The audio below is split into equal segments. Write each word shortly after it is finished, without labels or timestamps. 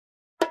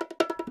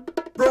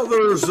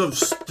Brothers of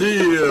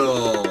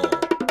Steel.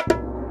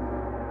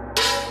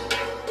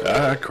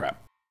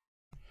 Crap.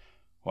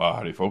 Well,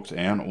 howdy folks,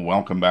 and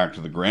welcome back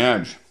to the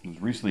garage. I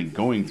was recently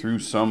going through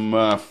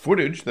some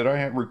footage that I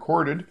had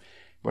recorded,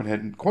 but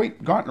hadn't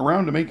quite gotten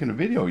around to making a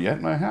video yet,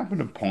 and I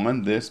happened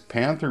upon this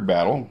Panther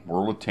battle,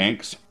 World of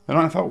Tanks, and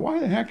I thought, why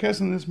the heck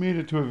hasn't this made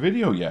it to a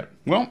video yet?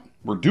 Well,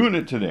 we're doing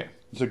it today.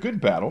 It's a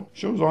good battle.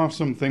 Shows off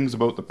some things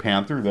about the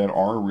Panther that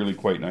are really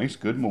quite nice.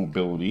 Good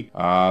mobility.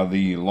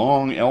 The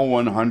long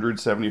L100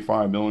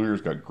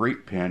 75mm got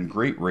great pen,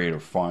 great rate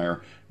of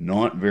fire.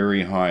 Not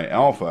very high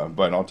alpha,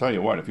 but I'll tell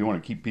you what, if you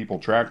want to keep people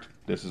tracked,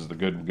 this is the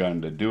good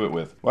gun to do it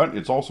with. But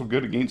it's also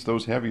good against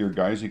those heavier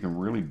guys. You can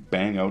really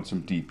bang out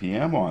some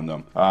DPM on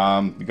them.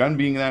 The gun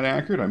being that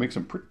accurate, I make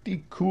some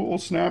pretty cool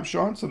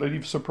snapshots that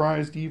have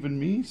surprised even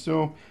me.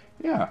 So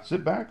yeah,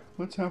 sit back,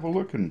 let's have a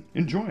look and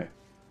enjoy.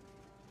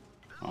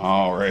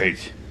 All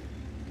right,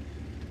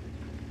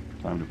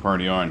 time to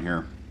party on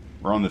here.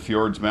 We're on the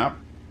Fjords map,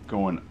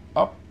 going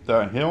up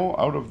the hill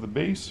out of the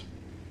base.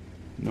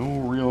 No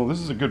real, this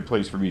is a good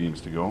place for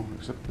mediums to go,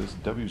 except this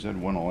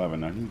WZ-111.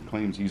 Now he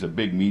claims he's a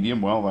big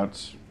medium. Well,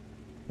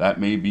 that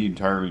may be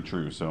entirely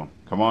true. So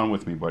come on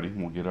with me, buddy.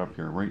 We'll get up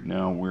here. Right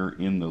now we're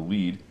in the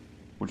lead,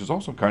 which is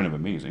also kind of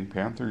amazing.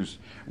 Panthers,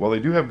 while they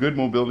do have good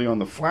mobility on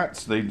the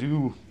flats, they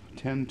do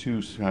tend to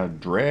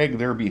drag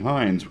their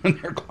behinds when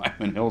they're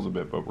climbing hills a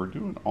bit, but we're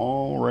doing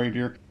all right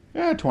here.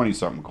 Yeah, 20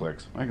 something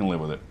clicks. I can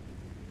live with it.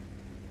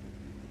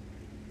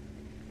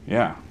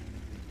 Yeah.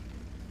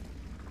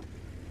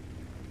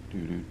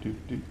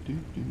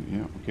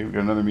 Yeah, okay, we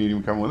got another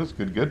medium coming with us.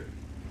 Good, good.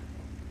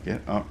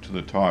 Get up to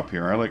the top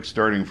here. I like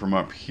starting from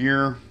up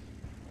here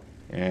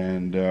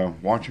and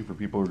watching for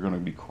people who are going to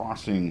be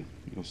crossing.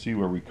 You'll see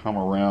where we come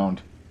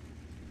around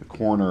the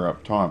corner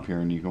up top here,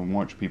 and you can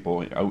watch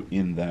people out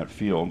in that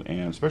field,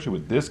 and especially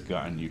with this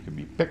gun you can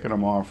be picking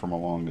them off from a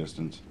long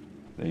distance.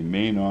 They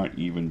may not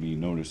even be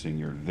noticing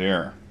you're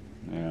there.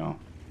 Now,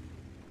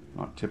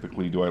 not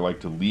typically do I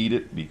like to lead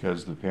it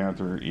because the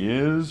Panther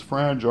is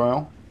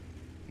fragile.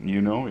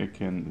 You know, it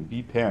can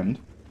be penned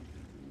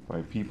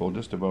by people,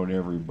 just about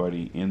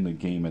everybody in the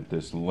game at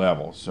this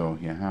level, so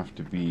you have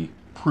to be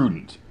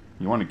prudent.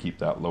 You want to keep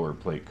that lower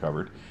plate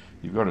covered.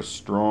 You've got a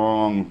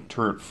strong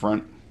turret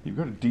front. You've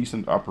got a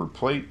decent upper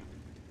plate,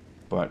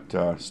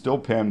 but still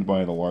penned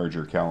by the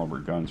larger caliber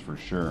guns for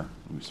sure.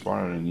 We've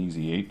spotted an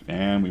Easy 8,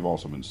 and we've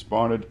also been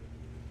spotted.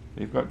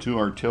 They've got 2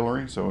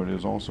 artillery, so it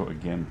is also,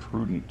 again,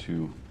 prudent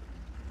to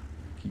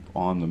keep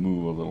on the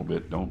move a little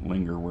bit. Don't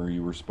linger where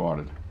you were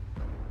spotted.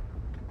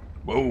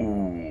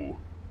 Whoa!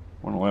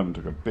 111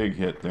 took a big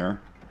hit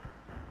there.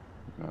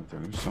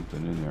 There's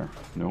something in there.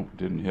 Nope,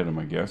 didn't hit him,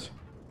 I guess.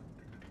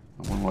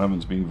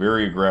 111's being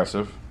very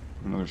aggressive.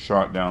 Another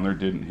shot down there,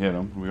 didn't hit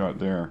him. We got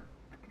there.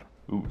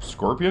 Ooh,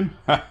 Scorpion?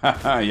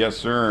 Yes,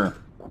 sir.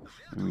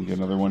 We get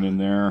another one in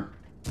there.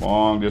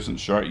 Long distance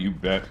shot, you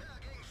bet.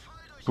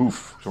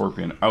 Poof,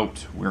 Scorpion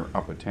out. We're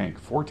up a tank.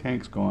 4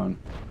 tanks gone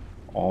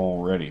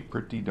already.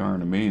 Pretty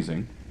darn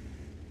amazing.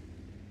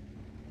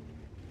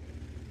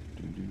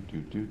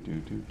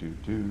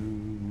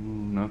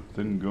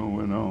 Nothing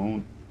going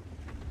on.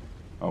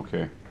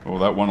 Okay. Oh,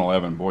 that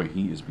 111, boy,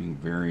 he is being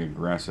very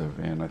aggressive,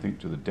 and I think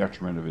to the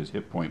detriment of his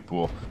hit point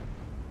pool.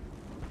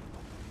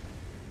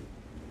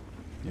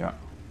 Yeah.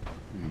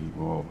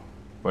 Whoa,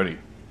 buddy.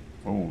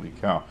 Holy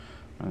cow.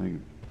 I think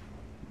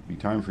it'd be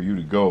time for you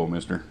to go,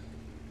 mister.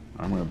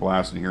 I'm going to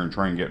blast in here and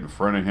try and get in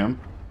front of him.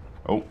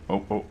 Oh,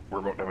 oh, oh. We're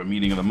about to have a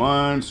meeting of the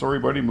minds. Sorry,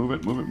 buddy. Move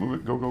it, move it, move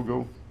it. Go, go,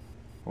 go.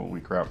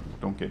 Holy crap.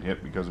 Don't get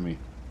hit because of me.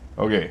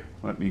 Okay,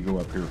 let me go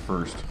up here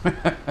first.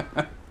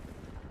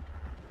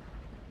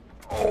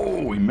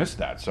 Oh, we missed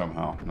that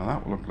somehow. Now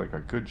that looked like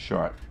a good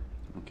shot.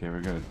 Okay, we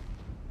got a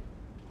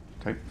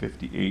Type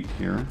 58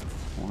 here.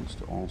 Wants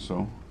to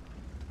also...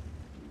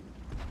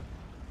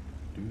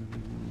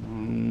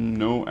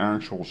 No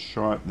actual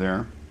shot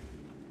there.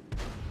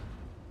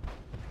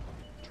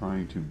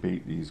 Trying to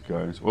bait these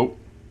guys. Oh!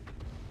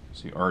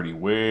 See Artie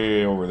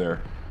way over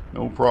there.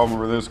 No problem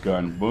with this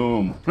gun.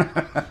 Boom!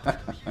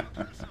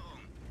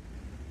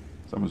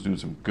 Someone's doing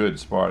some good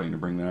spotting to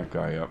bring that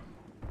guy up.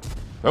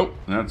 Oh,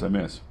 that's a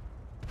miss.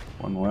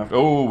 One left.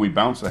 Oh, we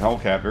bounced the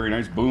Hellcat. Very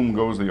nice. Boom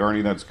goes the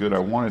Artie. That's good. I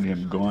wanted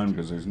him gone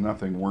because there's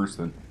nothing worse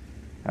than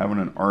having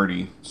an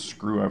Artie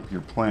screw up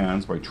your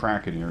plans by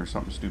tracking you or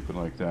something stupid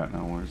like that.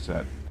 Now, where's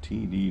that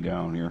TD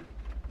down here?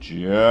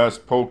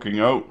 Just poking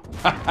out.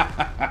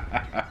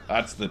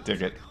 That's the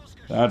ticket.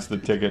 That's the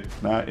ticket.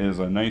 That is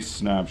a nice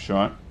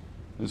snapshot.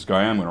 This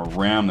guy, I'm going to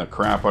ram the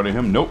crap out of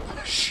him. Nope.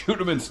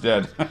 Shoot him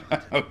instead.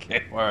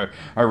 Okay. Well,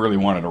 I really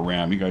wanted a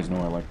ram. You guys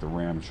know I like the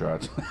ram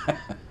shots.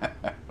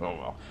 Oh,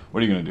 well.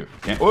 What are you going to do?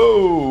 Can't...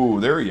 Whoa!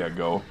 There you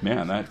go.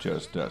 Man, that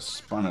just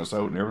spun us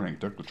out and everything.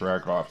 Took the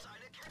track off.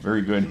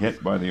 Very good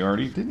hit by the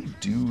Artie. Didn't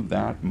do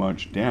that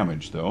much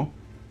damage, though.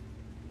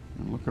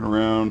 I'm looking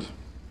around.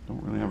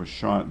 Don't really have a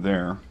shot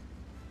there.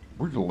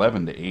 We're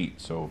 11 to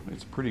 8, so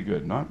it's pretty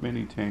good. Not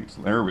many tanks.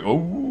 There we go.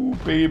 Oh,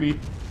 baby.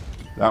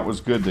 That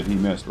was good that he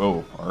missed.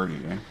 Oh,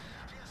 Artie, eh?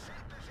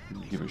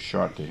 Give a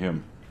shot to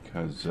him.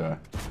 because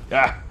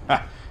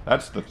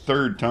that's the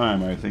third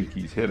time I think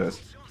he's hit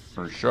us,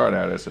 or shot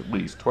at us at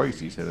least. Twice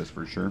he's hit us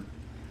for sure.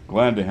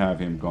 Glad to have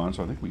him gone,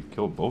 so I think we've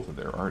killed both of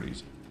their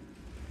arties.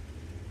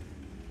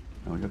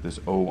 Now we got this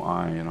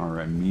OI in our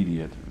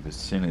immediate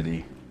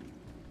vicinity.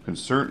 Can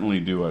certainly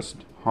do us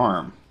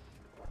harm,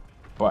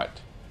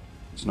 but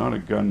it's not a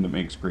gun that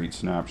makes great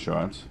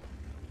snapshots.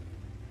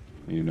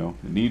 You know,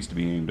 it needs to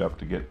be aimed up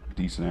to get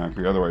decent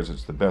accuracy, otherwise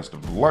it's the best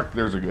of luck.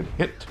 There's a good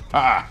hit.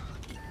 Ah!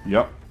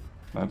 Yep,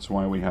 that's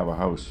why we have a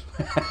house.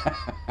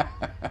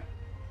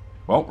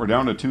 Well, we're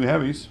down to 2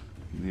 heavies.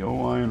 The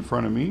OI in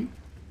front of me,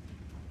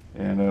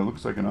 and it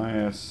looks like an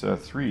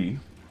IS-3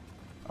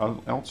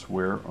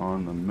 elsewhere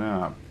on the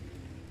map.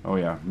 Oh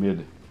yeah,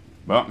 mid.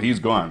 Well, he's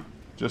gone.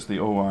 Just the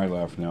OI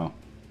left now.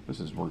 This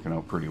is working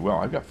out pretty well.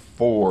 I've got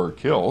 4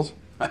 kills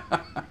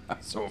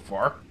so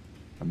far.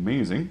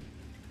 Amazing.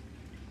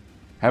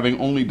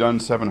 Having only done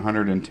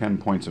 710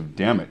 points of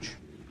damage.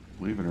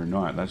 Believe it or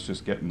not, that's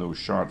just getting those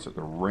shots at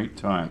the right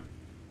time.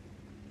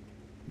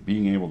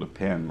 Being able to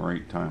pen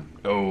right time.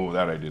 Oh,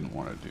 that I didn't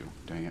want to do.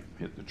 Dang it,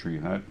 hit the tree.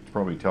 That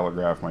probably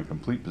telegraphed my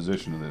complete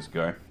position of this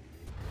guy.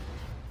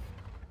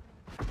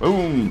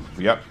 Boom!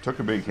 Yep, took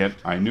a big hit.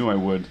 I knew I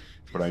would,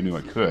 but I knew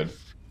I could.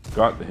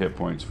 Got the hit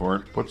points for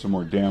it. Put some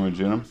more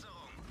damage in him.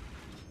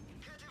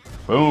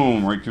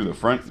 Boom! Right through the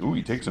front. Ooh,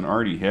 he takes an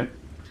arty hit.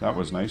 That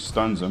was nice.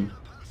 Stuns him.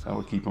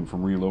 That'll keep him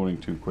from reloading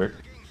too quick.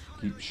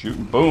 Keep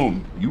shooting.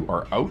 Boom! You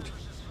are out.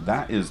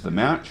 That is the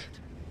match.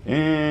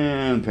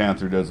 And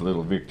Panther does a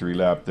little victory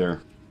lap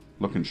there.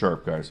 Looking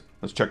sharp, guys.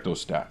 Let's check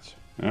those stats.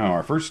 Now,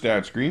 our first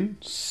stat screen.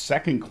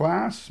 Second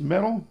class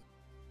medal.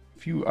 A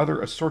few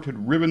other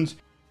assorted ribbons.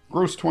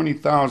 Gross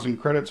 20,000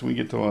 credits. When we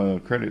get to a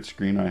credit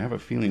screen, I have a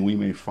feeling we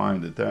may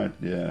find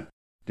that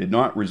did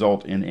not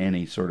result in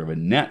any sort of a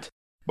net.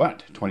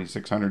 But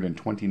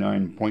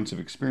 2,629 points of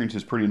experience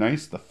is pretty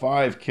nice. The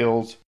 5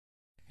 kills.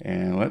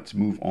 And let's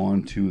move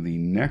on to the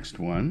next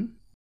one.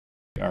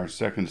 Our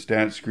second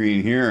stat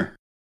screen here.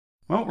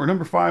 Well, we're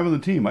number 5 on the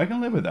team. I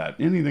can live with that.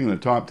 Anything in the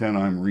top 10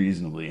 I'm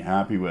reasonably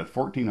happy with.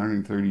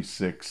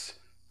 1,436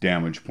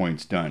 damage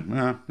points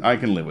done. I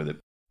can live with it.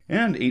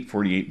 And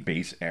 848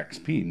 base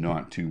XP.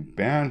 Not too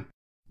bad.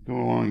 Go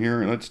along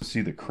here. Let's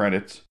see the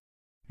credits.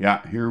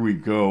 Yeah, here we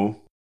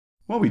go.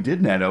 Well, we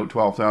did net out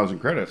 12,000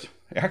 credits.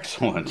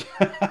 Excellent.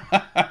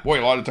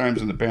 Boy, a lot of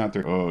times in the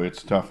Panther. Oh,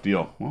 it's a tough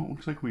deal. Well,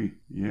 looks like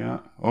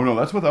yeah. Oh no,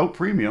 that's without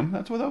premium.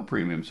 That's without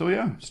premium. So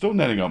yeah, still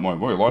netting out more.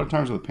 Boy, a lot of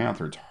times with the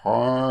Panther, it's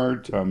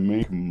hard to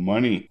make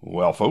money.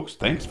 Well, folks,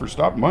 thanks for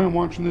stopping by and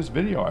watching this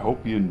video. I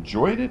hope you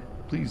enjoyed it.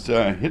 Please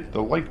hit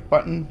the like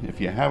button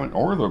if you haven't,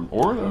 or the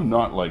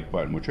not like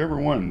button, whichever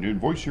one, dude.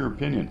 Voice your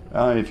opinion.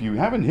 If you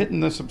haven't hit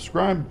the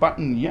subscribe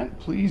button yet,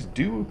 please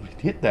do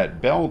hit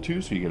that bell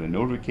too, so you get a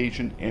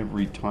notification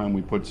every time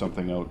we put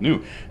something out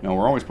new. Now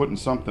we're always putting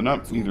something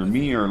up, either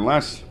me or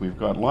Les. We've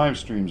got live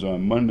streams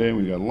on Monday.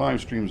 We've got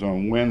live streams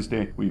on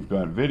Wednesday. We've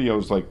got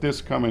videos like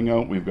this coming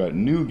out. We've got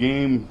new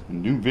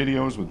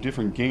videos with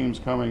different games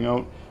coming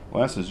out.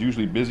 Les is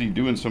usually busy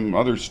doing some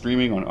other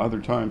streaming on other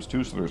times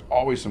too, so there's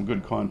always some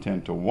good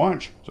content to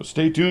watch. So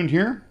stay tuned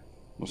here.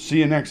 We'll see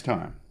you next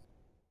time.